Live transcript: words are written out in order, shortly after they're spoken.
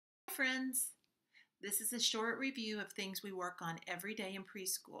friends. This is a short review of things we work on every day in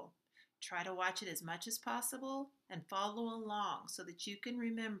preschool. Try to watch it as much as possible and follow along so that you can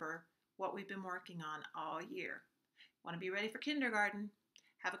remember what we've been working on all year. Want to be ready for kindergarten?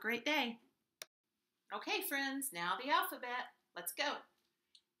 Have a great day. Okay, friends, now the alphabet. Let's go.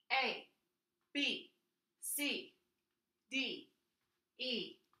 A, B, C, D,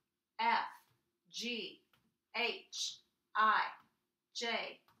 E, F, G, H, I, J,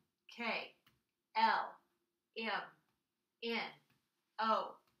 K, L, M, N,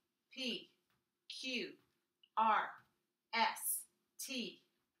 O, P, Q, R, S, T,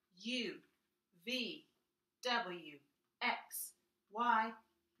 U, V, W, X, Y,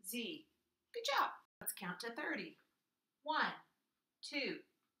 Z. Good job. Let's count to 30. 1, 2,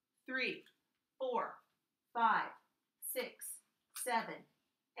 3, 4, 5, 6, 7,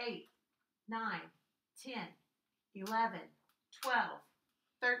 8, 9, 10, 11, 12,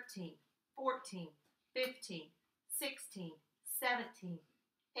 13, 14, 15, 16, 17,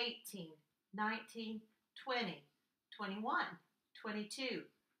 18, 19, 20, 21, 22,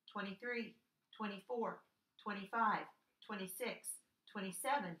 23, 24, 25, 26,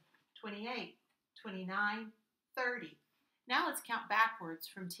 27, 28, 29, 30. Now let's count backwards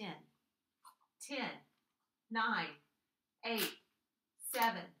from 10. 10, 9, 8,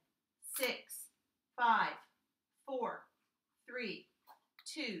 7, 6, 5, 4, 3,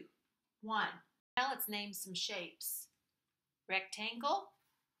 2, 1. Now let's name some shapes. Rectangle,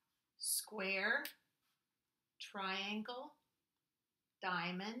 square, triangle,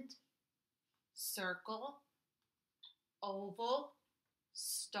 diamond, circle, oval,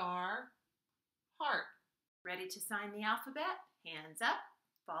 star, heart. Ready to sign the alphabet? Hands up,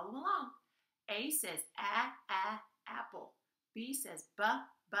 follow along. A says apple. B says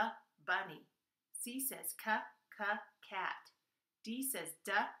bunny. C says cat. D says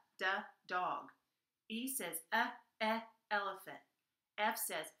dog. E says elephant. F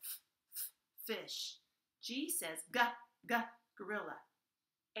says fish. G says gorilla.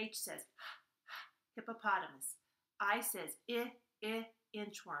 H says hippopotamus. I says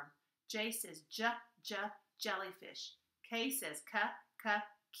inchworm. J says jellyfish. K says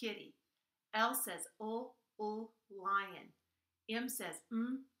kitty. L says lion. M says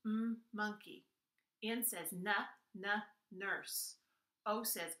monkey. N says nurse. O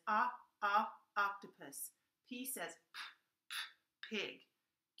says octopus. P says pig.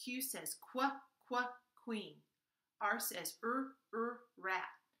 Q says queen. R says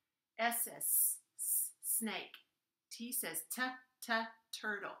rat. S says snake. T says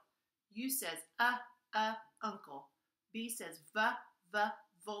turtle. U says uncle. V says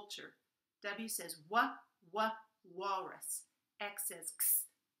vulture. W says walrus. X says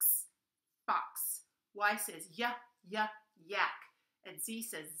fox. Y says yak. And Z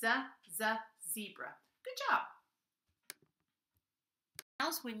says zebra. Good job.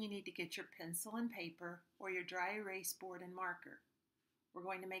 Now's when you need to get your pencil and paper or your dry erase board and marker. We're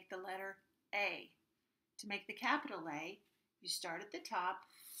going to make the letter A. To make the capital A, you start at the top,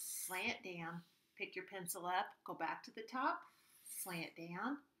 slant down, pick your pencil up, go back to the top, slant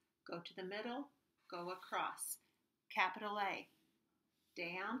down, go to the middle, go across. Capital A.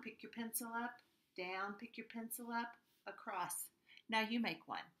 Down, pick your pencil up, down, pick your pencil up, across. Now you make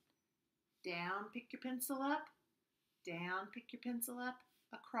one. Down, pick your pencil up, down, pick your pencil up,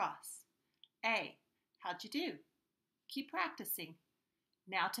 across. A. How'd you do? Keep practicing.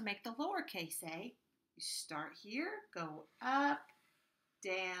 Now to make the lowercase a, you start here, go up,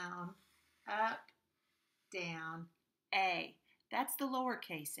 down, A. That's the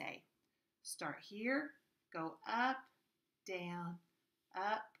lowercase a. Start here, go up, down,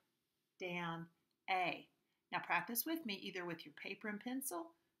 A. Now practice with me either with your paper and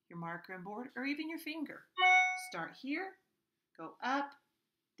pencil, your marker and board, or even your finger. Start here, go up,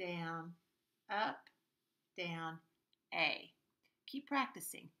 down, A. Keep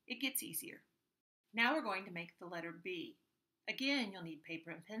practicing. It gets easier. Now we're going to make the letter B. Again, you'll need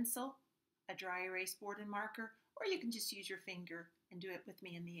paper and pencil, a dry erase board and marker, or you can just use your finger and do it with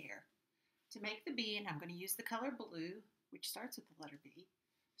me in the air. To make the B, and I'm going to use the color blue, which starts with the letter B,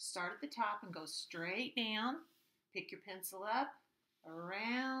 start at the top and go straight down. Pick your pencil up,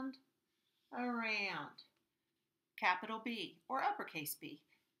 around. Capital B or uppercase B.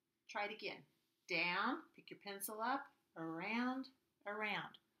 Try it again. Down, pick your pencil up, around.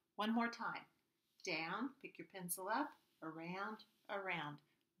 One more time. Down, pick your pencil up, around.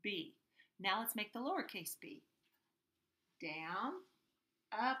 B. Now let's make the lowercase b. Down,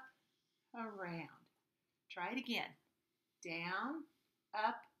 up, around. Try it again. Down,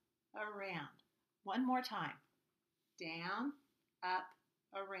 up, around. One more time. Down, up,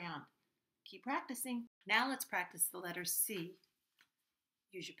 around. Keep practicing. Now let's practice the letter C.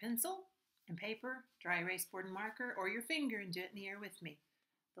 Use your pencil and paper, dry erase board and marker, or your finger and do it in the air with me.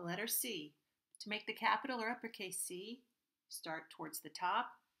 The letter C. To make the capital or uppercase C, start towards the top,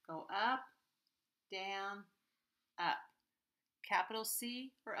 go up, down, up. Capital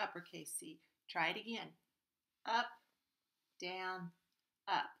C or uppercase C. Try it again. Up, down,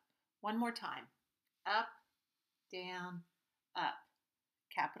 up. One more time. Up, down, up.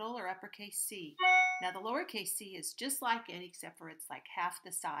 Capital or uppercase C. Now the lowercase c is just like it, except for it's like half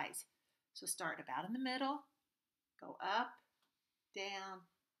the size. So start about in the middle, go up, down,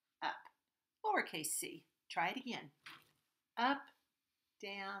 up. Lowercase c. Try it again. Up,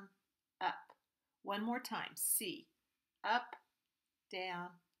 down, up. One more time. C. Up, down,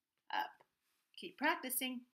 up. Keep practicing.